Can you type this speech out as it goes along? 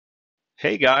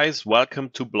Hey guys,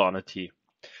 welcome to BLONITY.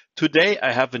 Today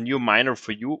I have a new miner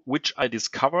for you, which I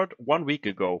discovered 1 week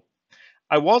ago.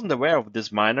 I wasn't aware of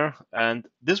this miner, and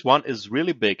this one is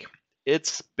really big.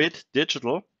 It's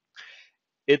BitDigital.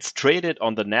 It's traded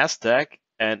on the Nasdaq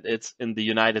and it's in the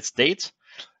United States,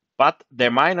 but their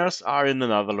miners are in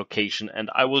another location, and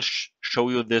I will show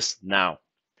you this now.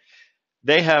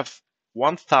 They have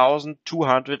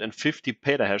 1,250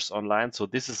 petahash online, so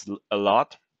this is a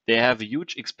lot. They have a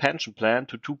huge expansion plan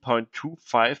to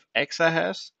 2.25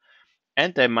 exahash,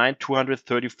 and they mined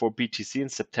 234 BTC in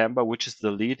September, which is the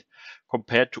lead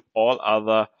compared to all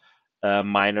other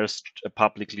miners,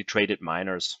 publicly traded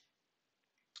miners.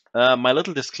 My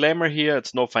little disclaimer here,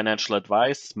 it's no financial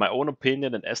advice, my own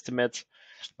opinion and estimates.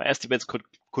 My estimates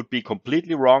could be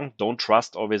completely wrong. Don't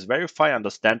trust, always verify,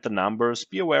 understand the numbers,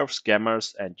 be aware of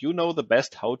scammers, and you know the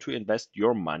best how to invest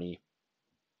your money.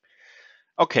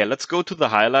 Okay, let's go to the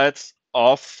highlights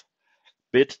of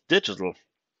BitDigital.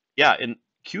 Yeah, in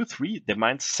Q3, they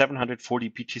mined 740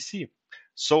 BTC.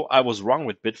 So I was wrong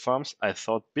with Bitfarms. I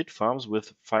thought Bitfarms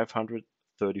with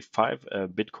 535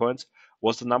 Bitcoins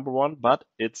was the number one, but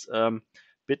it's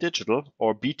BitDigital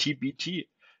or BTBT,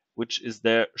 which is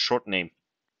their short name.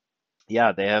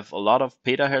 Yeah, they have a lot of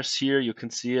petahash here. You can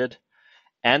see it.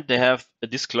 And they have a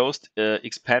disclosed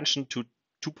expansion to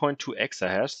 2.2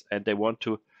 exahash, and they want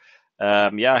to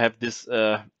have this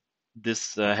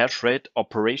hash rate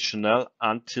operational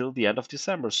until the end of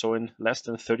December, so in less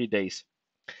than 30 days.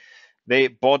 They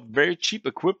bought very cheap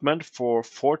equipment for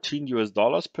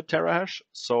 $14 per terahash.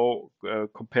 So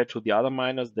compared to the other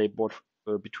miners, they bought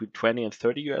between 20 and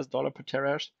 $30 per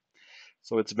terahash.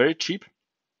 So it's very cheap.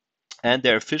 And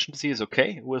their efficiency is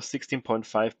okay with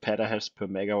 16.5 petahash per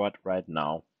megawatt right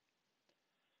now.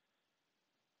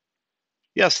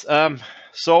 Yes,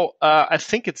 so I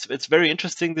think it's very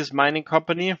interesting, this mining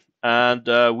company, and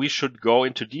we should go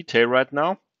into detail right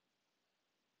now.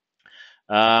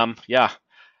 Yeah,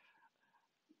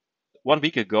 1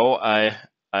 week ago I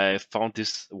found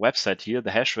this website here,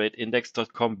 the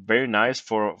hashrateindex.com, very nice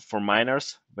for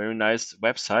miners, very nice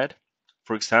website.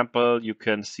 For example, you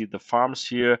can see the farms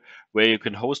here where you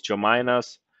can host your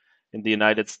miners in the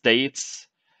United States.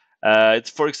 It's,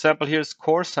 for example, here's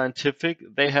Core Scientific.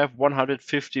 They have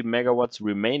 150 megawatts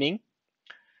remaining.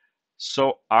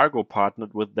 So Argo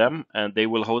partnered with them, and they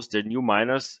will host their new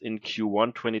miners in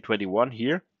Q1 2021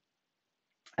 here.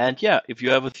 And yeah, if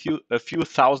you have a few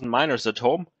thousand miners at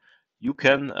home, you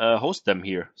can host them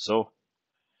here. So,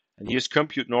 and here's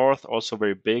Compute North, also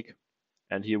very big.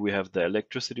 And here we have the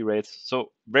electricity rates.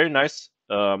 So very nice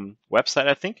website,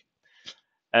 I think.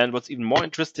 And what's even more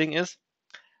interesting is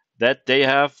that they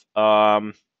have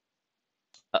the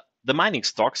mining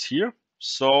stocks here.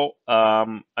 So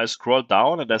I scrolled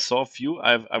down and I saw a few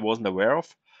I wasn't aware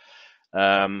of.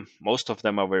 Most of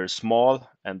them are very small,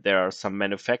 and there are some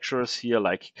manufacturers here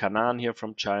like Canaan here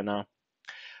from China.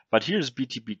 But here's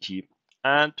BTBT,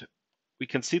 and we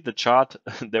can see the chart.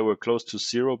 They were close to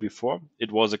zero before.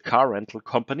 It was a car rental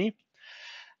company.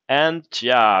 And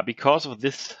yeah, because of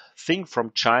this thing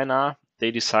from China,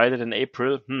 they decided in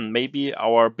April, maybe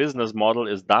our business model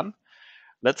is done.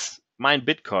 Let's mine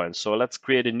Bitcoin. So let's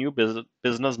create a new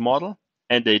business model.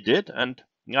 And they did. And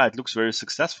yeah, it looks very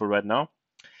successful right now.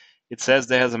 It says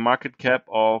there has a market cap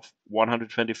of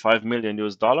 125 million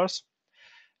US dollars.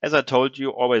 As I told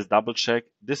you, always double check.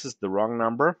 This is the wrong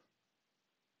number.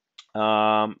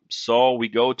 So we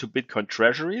go to Bitcoin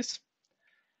treasuries.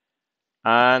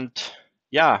 And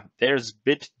yeah, there's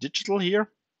BitDigital here.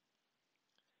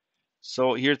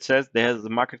 So here it says there has a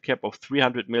market cap of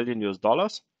 300 million US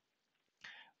dollars,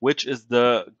 which is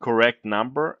the correct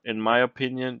number in my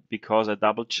opinion, because I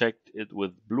double checked it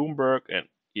with Bloomberg, and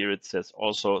here it says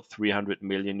also 300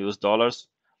 million US dollars.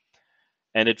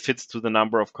 And it fits to the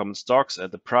number of common stocks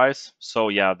at the price. So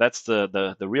yeah, that's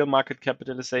the real market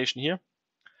capitalization here.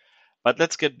 But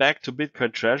let's get back to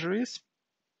Bitcoin treasuries.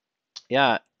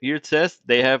 Yeah, here it says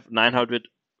they have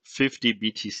 950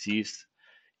 BTCs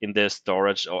in their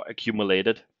storage or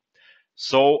accumulated.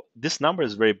 So this number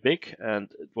is very big,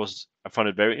 and I found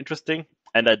it very interesting.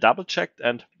 And I double checked,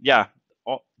 and yeah,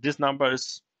 this number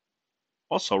is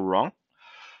also wrong,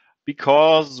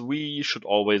 because we should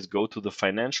always go to the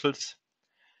financials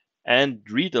and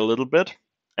read a little bit,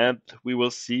 and we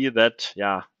will see that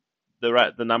yeah,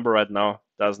 the number right now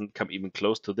doesn't come even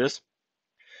close to this.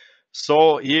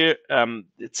 So here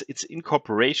it's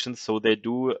incorporation, so they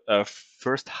do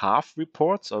first half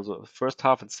reports, also first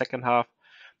half and second half,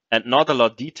 and not a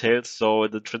lot of details. So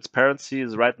the transparency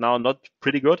is right now not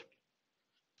pretty good.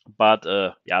 But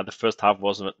yeah, the first half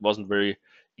wasn't very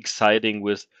exciting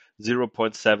with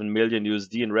 0.7 million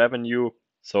USD in revenue.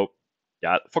 So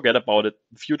yeah, forget about it.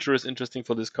 The future is interesting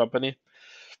for this company.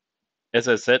 As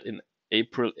I said, in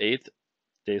April 8th,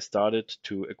 they started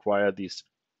to acquire these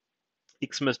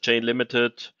Xmas Chain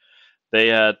Limited. They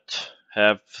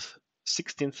have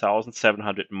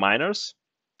 16,700 miners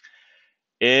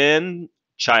in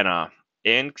China,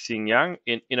 in Xinjiang,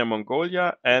 in Inner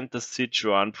Mongolia, and the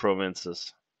Sichuan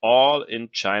provinces, all in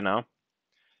China.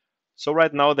 So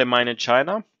right now they mine in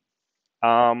China.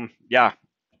 Yeah,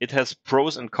 it has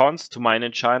pros and cons to mine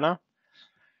in China,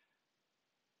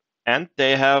 and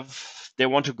they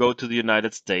want to go to the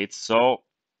United States. So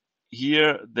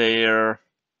here they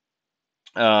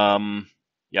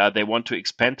want to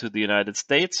expand to the United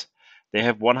States. They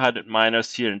have 100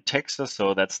 miners here in Texas,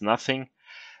 so that's nothing.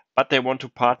 But they want to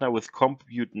partner with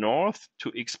Compute North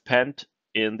to expand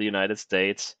in the United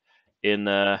States, in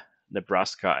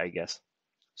Nebraska, I guess.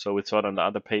 So we saw it on the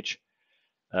other page.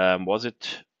 Was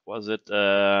it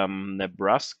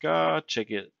Nebraska?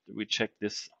 Check it. We check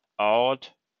this out.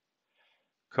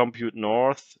 Compute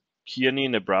North, Kearney,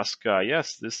 Nebraska.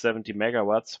 Yes, this 70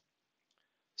 megawatts.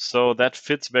 So that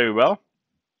fits very well.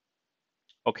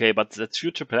 Okay, but that's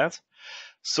future plans.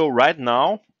 So right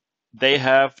now they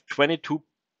have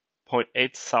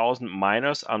 22.8 thousand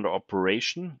miners under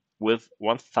operation with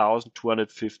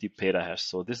 1,250 petahash.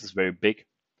 So this is very big.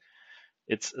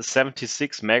 It's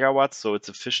 76 megawatts, so it's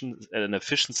an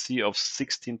efficiency of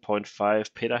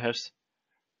 16.5 petahash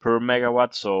per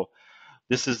megawatt. So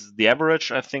this is the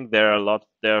average. I think there are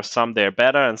some they're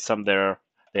better and some they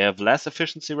have less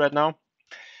efficiency right now.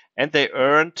 And they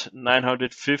earned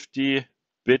 950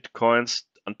 bitcoins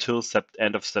until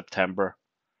end of September.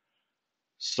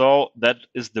 So that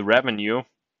is the revenue.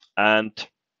 And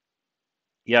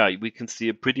yeah, we can see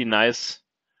a pretty nice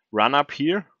run up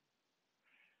here.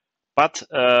 But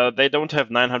they don't have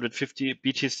 950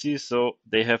 BTCs, so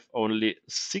they have only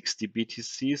 60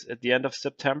 BTCs at the end of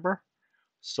September.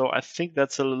 So I think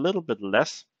that's a little bit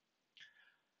less.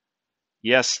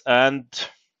 Yes, and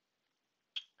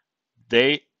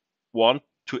they want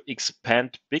to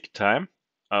expand big time.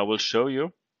 I will show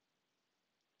you.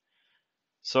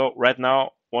 So right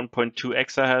now, 1.2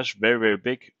 exahash, very, very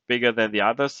big, bigger than the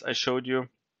others I showed you.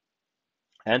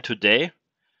 And today,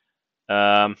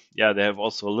 yeah, they have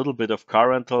also a little bit of car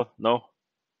rental. No.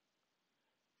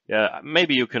 Yeah,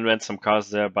 maybe you can rent some cars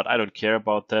there, but I don't care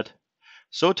about that.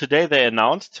 So today they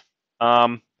announced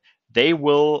they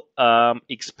will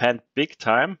expand big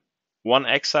time, 1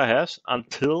 exahash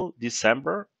until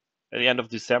December, at the end of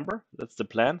December. That's the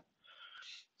plan.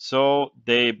 So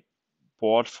they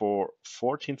bought for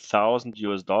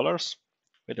 $14,000.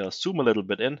 Wait, I'll zoom a little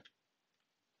bit in.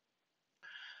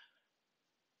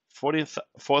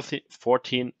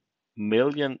 $14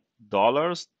 million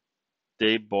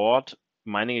they bought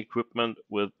mining equipment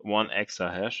with 1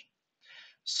 exahash.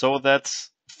 So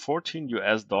that's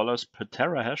 $14 per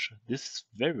terahash. This is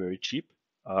very, very cheap.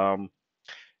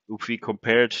 If we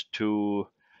compare it to,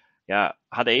 yeah,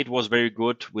 HUD 8 was very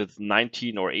good with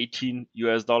 19 or $18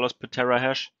 per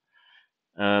terahash.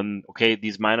 Okay,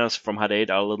 these miners from HUD 8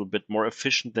 are a little bit more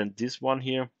efficient than this one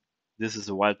here. This is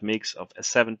a wild mix of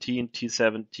S17,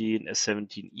 T17,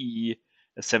 S17E,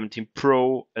 S17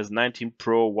 Pro, S19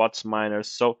 Pro, Watts miners.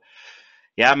 So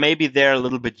yeah, maybe they're a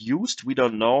little bit used. We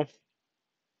don't know,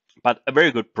 but a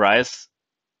very good price,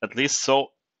 at least.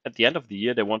 So at the end of the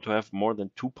year, they want to have more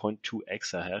than 2.2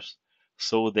 exahash.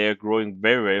 So they're growing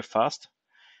very, very fast,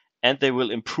 and they will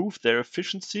improve their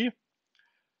efficiency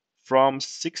from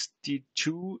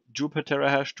 62 joule per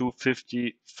terahash to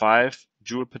 55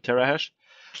 joule per terahash.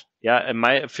 Yeah, and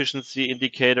my efficiency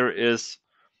indicator is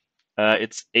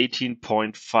it's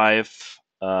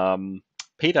 18.5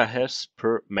 petahash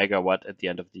per megawatt at the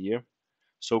end of the year.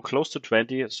 So close to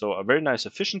 20. So a very nice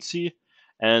efficiency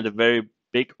and a very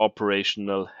big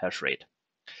operational hash rate.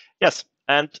 Yes,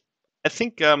 and I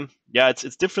think yeah,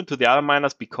 it's different to the other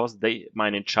miners because they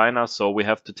mine in China. So we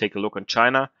have to take a look on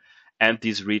China and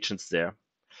these regions there.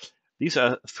 These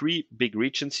are 3 big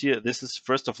regions here. This is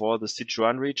first of all the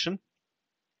Sichuan region,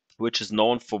 which is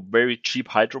known for very cheap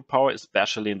hydropower,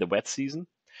 especially in the wet season.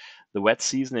 The wet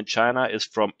season in China is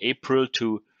from April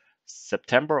to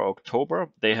September or October.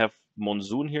 They have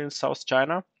monsoon here in South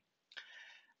China.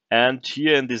 And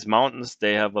here in these mountains,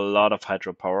 they have a lot of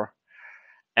hydropower.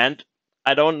 And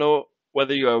I don't know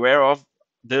whether you're aware of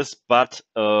this, but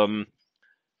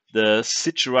the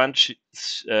Sichuan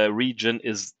region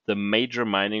is the major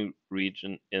mining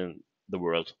region in the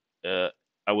world.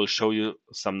 I will show you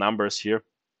some numbers here.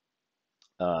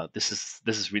 This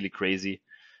is really crazy.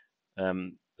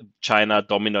 China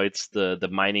dominates the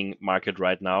mining market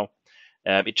right now.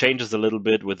 It changes a little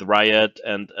bit with Riot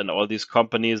and all these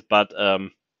companies, but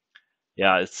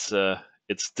yeah, it's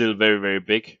still very, very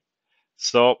big.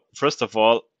 So first of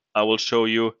all, I will show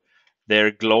you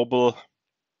their global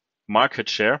market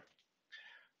share.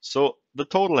 So the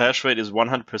total hash rate is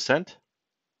 100%,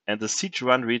 and the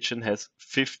Sichuan region has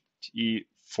 54%.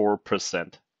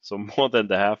 So more than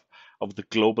the half of the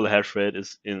global hash rate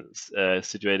is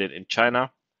situated in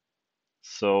China.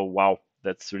 So wow,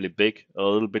 that's really big. A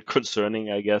little bit concerning,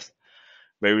 I guess.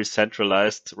 Very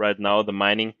centralized right now, the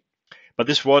mining. But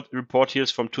this report here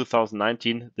is from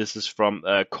 2019. This is from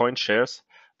CoinShares,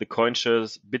 the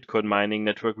CoinShares Bitcoin mining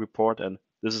network report, and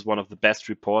this is one of the best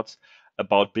reports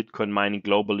about Bitcoin mining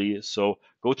globally. So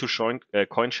go to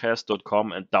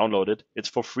coinshares.com and download it. It's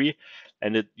for free,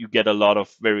 and you get a lot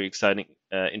of very exciting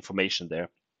information there.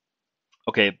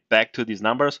 Okay, back to these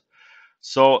numbers.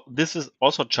 So this is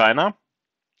also China,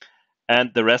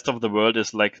 and the rest of the world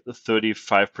is like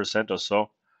 35% or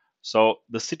so. So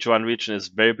the Sichuan region is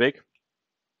very big,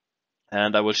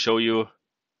 and I will show you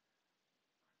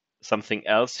something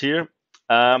else here.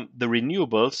 The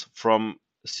renewables from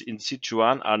in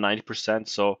Sichuan are 90%.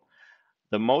 So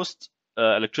the most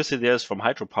electricity there is from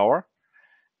hydropower.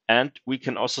 And we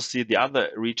can also see the other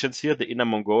regions here, the Inner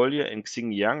Mongolia and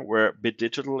Xinjiang, where Bit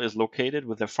Digital is located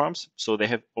with their farms. So they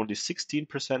have only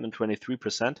 16% and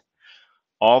 23%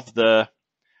 of the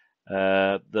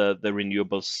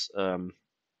renewables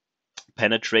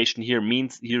penetration here.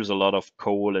 Means here's a lot of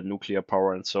coal and nuclear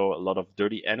power, and so a lot of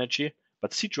dirty energy.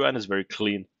 But Sichuan is very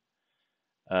clean.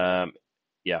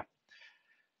 Yeah.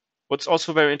 What's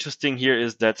also very interesting here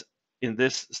is that in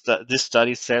this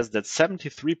study says that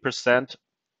 73%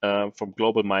 from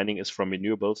global mining is from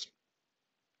renewables.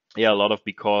 Yeah, a lot of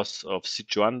because of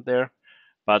Sichuan there.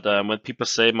 But when people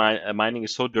say mining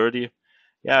is so dirty,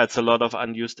 yeah, it's a lot of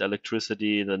unused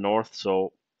electricity in the north.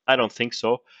 So I don't think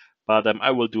so. But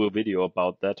I will do a video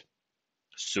about that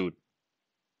soon.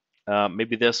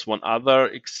 Maybe there's one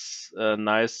other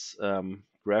nice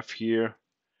graph here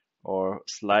or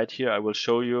slide here I will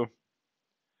show you.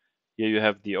 Here you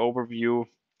have the overview.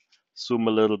 Zoom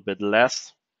a little bit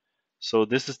less. So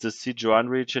this is the Sichuan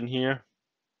region here,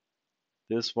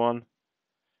 this one.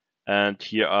 And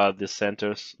here are the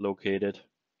centers located.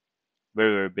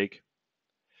 Very, very big.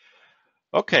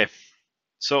 Okay,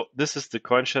 so this is the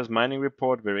CoinShares mining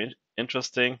report, very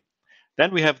interesting.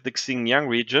 Then we have the Xinjiang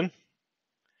region.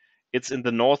 It's in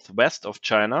the northwest of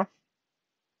China,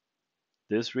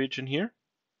 this region here.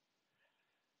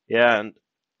 Yeah, and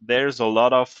there's a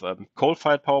lot of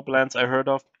coal-fired power plants I heard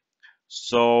of.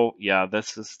 So yeah,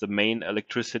 this is the main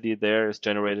electricity there is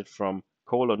generated from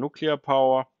coal or nuclear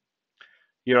power.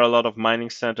 Here are a lot of mining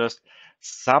centers.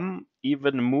 Some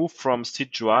even move from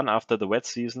Sichuan after the wet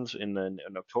seasons in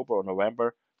October or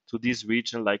November to this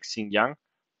region like Xinjiang,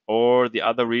 or the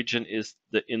other region is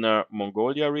the Inner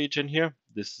Mongolia region here.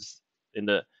 This is in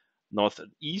the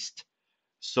northeast.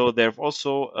 So they have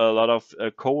also a lot of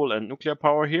coal and nuclear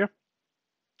power here.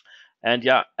 And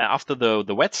yeah, after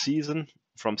the wet season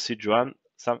from Sichuan,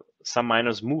 some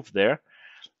miners moved there.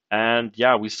 And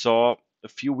yeah, we saw a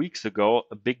few weeks ago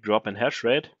a big drop in hash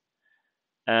rate.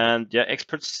 And yeah,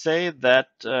 experts say that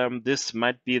this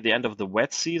might be the end of the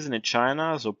wet season in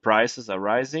China, so prices are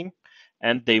rising,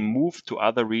 and they move to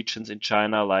other regions in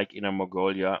China like Inner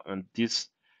Mongolia. And this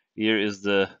here is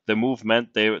the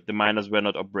movement. The miners were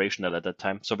not operational at that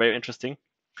time, so very interesting.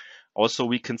 Also,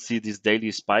 we can see these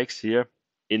daily spikes here.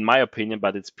 In my opinion,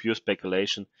 but it's pure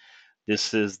speculation.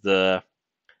 This is the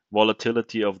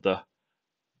volatility of the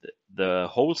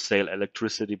wholesale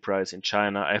electricity price in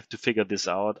China. I have to figure this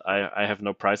out. I have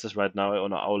no prices right now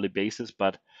on an hourly basis,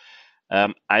 but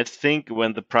I think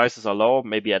when the prices are low,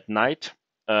 maybe at night,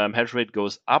 hash rate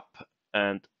goes up,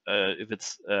 and if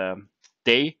it's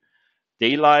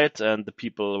daylight and the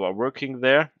people who are working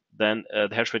there, then the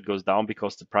hash rate goes down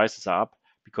because the prices are up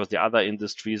because the other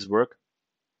industries work.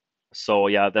 So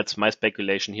yeah, that's my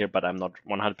speculation here, but I'm not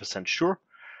 100% sure.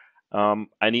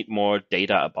 I need more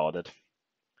data about it.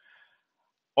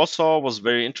 Also, was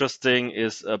very interesting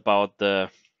is about the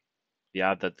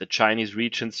Chinese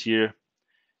regions here.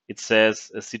 It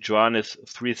says Sichuan is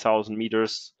 3,000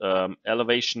 meters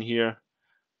elevation here,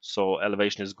 so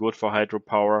elevation is good for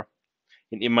hydropower.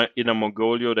 In Inner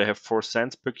Mongolia, they have 4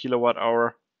 cents per kilowatt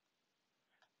hour,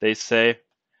 they say.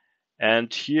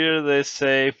 And here they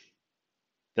say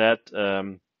that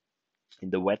in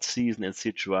the wet season in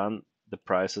Sichuan, the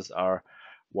prices are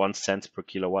 1 cent per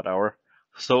kilowatt hour.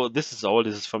 So this is old.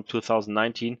 This is from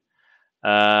 2019.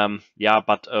 Yeah,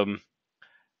 but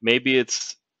maybe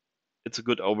it's a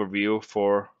good overview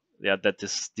for that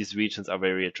these regions are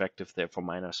very attractive there for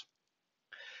miners.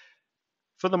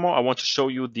 Furthermore, I want to show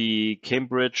you the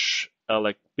Cambridge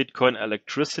like Bitcoin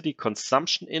electricity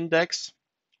consumption index.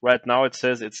 Right now it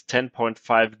says it's 10.5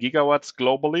 gigawatts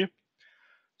globally.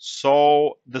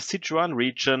 So the Sichuan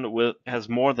region has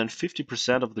more than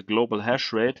 50% of the global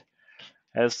hash rate,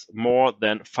 has more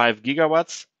than 5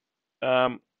 gigawatts,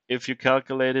 if you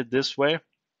calculate it this way.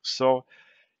 So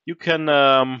you can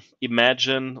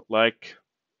imagine like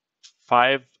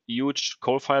 5 huge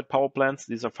coal-fired power plants.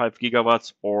 These are 5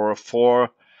 gigawatts, or 4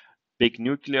 big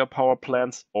nuclear power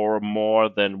plants, or more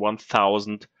than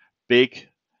 1,000 big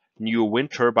new wind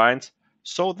turbines.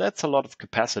 So that's a lot of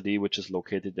capacity which is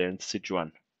located there in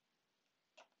Sichuan.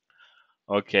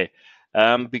 Okay.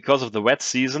 Because of the wet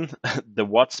season, the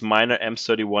Watts Miner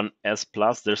M31S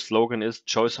Plus, their slogan is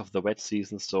choice of the wet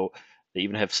season. So they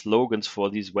even have slogans for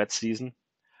these wet season.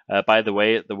 By the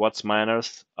way, the Watts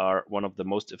miners are one of the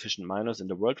most efficient miners in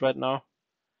the world right now.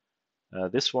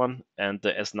 This one and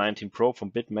the S19 Pro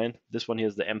from Bitmain. This one here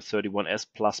is the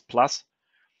M31S++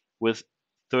 with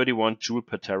 31 joule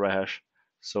per terahash.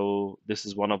 So this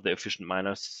is one of the efficient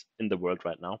miners in the world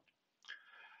right now.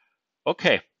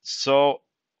 Okay, so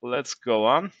let's go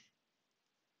on.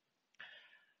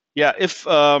 Yeah, if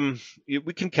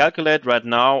we can calculate right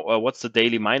now what's the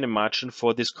daily mining margin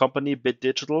for this company, Bit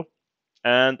Digital,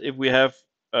 and if we have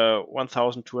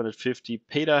 1,250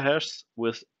 petahash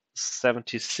with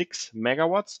 76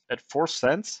 megawatts at 4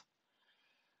 cents,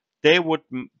 they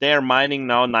are mining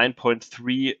now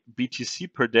 9.3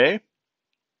 BTC per day,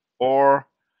 or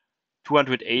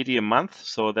 280 a month.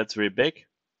 So that's very big,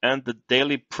 and the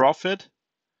daily profit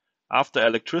after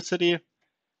electricity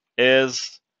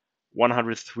is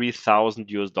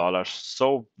 $103,000.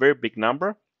 So very big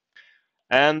number.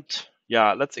 And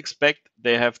yeah, let's expect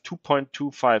they have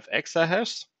 2.25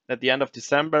 exahash at the end of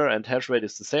December, and hash rate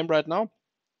is the same right now.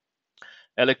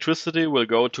 Electricity will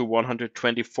go to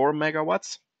 124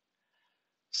 megawatts.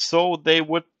 So they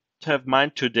would have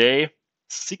mined today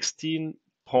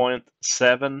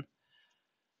 16.7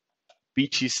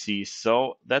 BTC.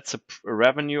 So that's a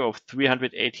revenue of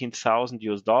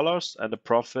 $318,000 and a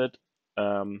profit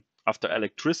after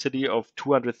electricity of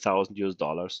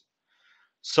 $200,000.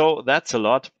 So that's a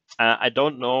lot. I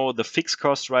don't know the fixed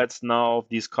cost rates now of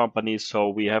these companies, so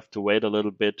we have to wait a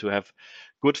little bit to have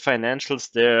good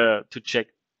financials there to check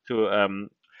to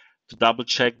double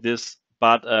check this.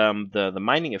 But the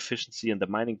mining efficiency and the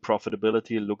mining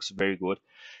profitability looks very good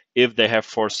if they have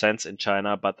 4 cents in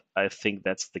China, but I think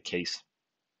that's the case.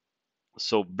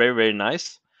 So very, very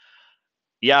nice.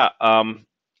 Yeah,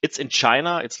 it's in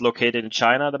China. It's located in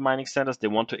China, the mining centers. They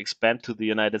want to expand to the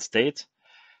United States.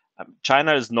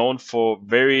 China is known for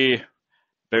very,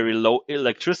 very low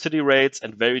electricity rates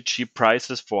and very cheap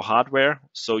prices for hardware.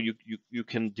 So you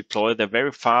can deploy there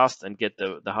very fast and get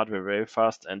the hardware very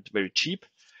fast and very cheap.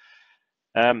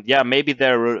 Yeah, maybe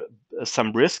there are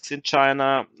some risks in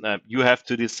China. You have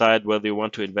to decide whether you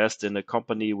want to invest in a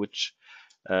company which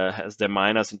has their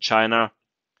miners in China.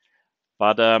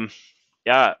 But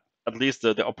yeah, at least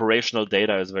the operational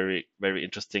data is very, very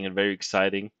interesting and very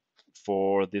exciting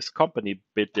for this company,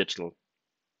 Bit Digital.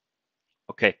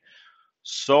 Okay,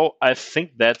 so I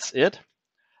think that's it.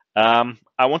 I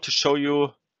want to show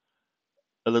you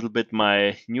a little bit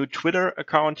my new Twitter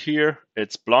account here.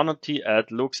 It's BLONITY at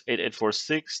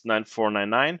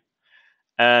lux88469499.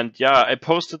 And yeah, I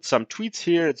posted some tweets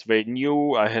here. It's very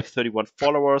new. I have 31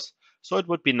 followers. So it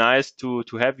would be nice to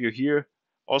have you here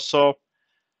also.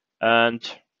 And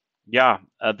yeah,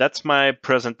 that's my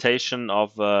presentation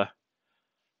of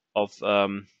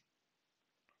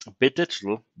Bit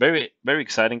Digital. Very, very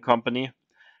exciting company.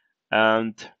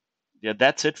 And yeah,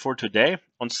 that's it for today.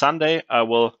 On Sunday, I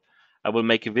will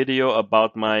make a video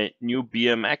about my new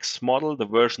BMX model, the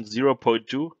version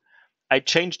 0.2. I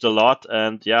changed a lot,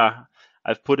 and yeah,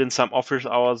 I've put in some office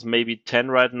hours, maybe 10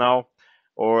 right now,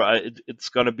 or it's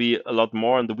gonna be a lot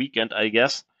more on the weekend, I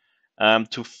guess,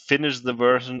 to finish the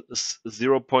version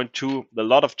 0.2. A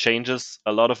lot of changes,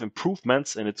 a lot of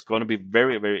improvements, and it's gonna be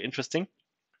very, very interesting.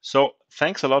 So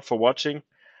thanks a lot for watching.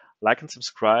 Like and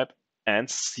subscribe, and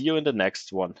see you in the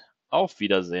next one. Auf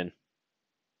Wiedersehen.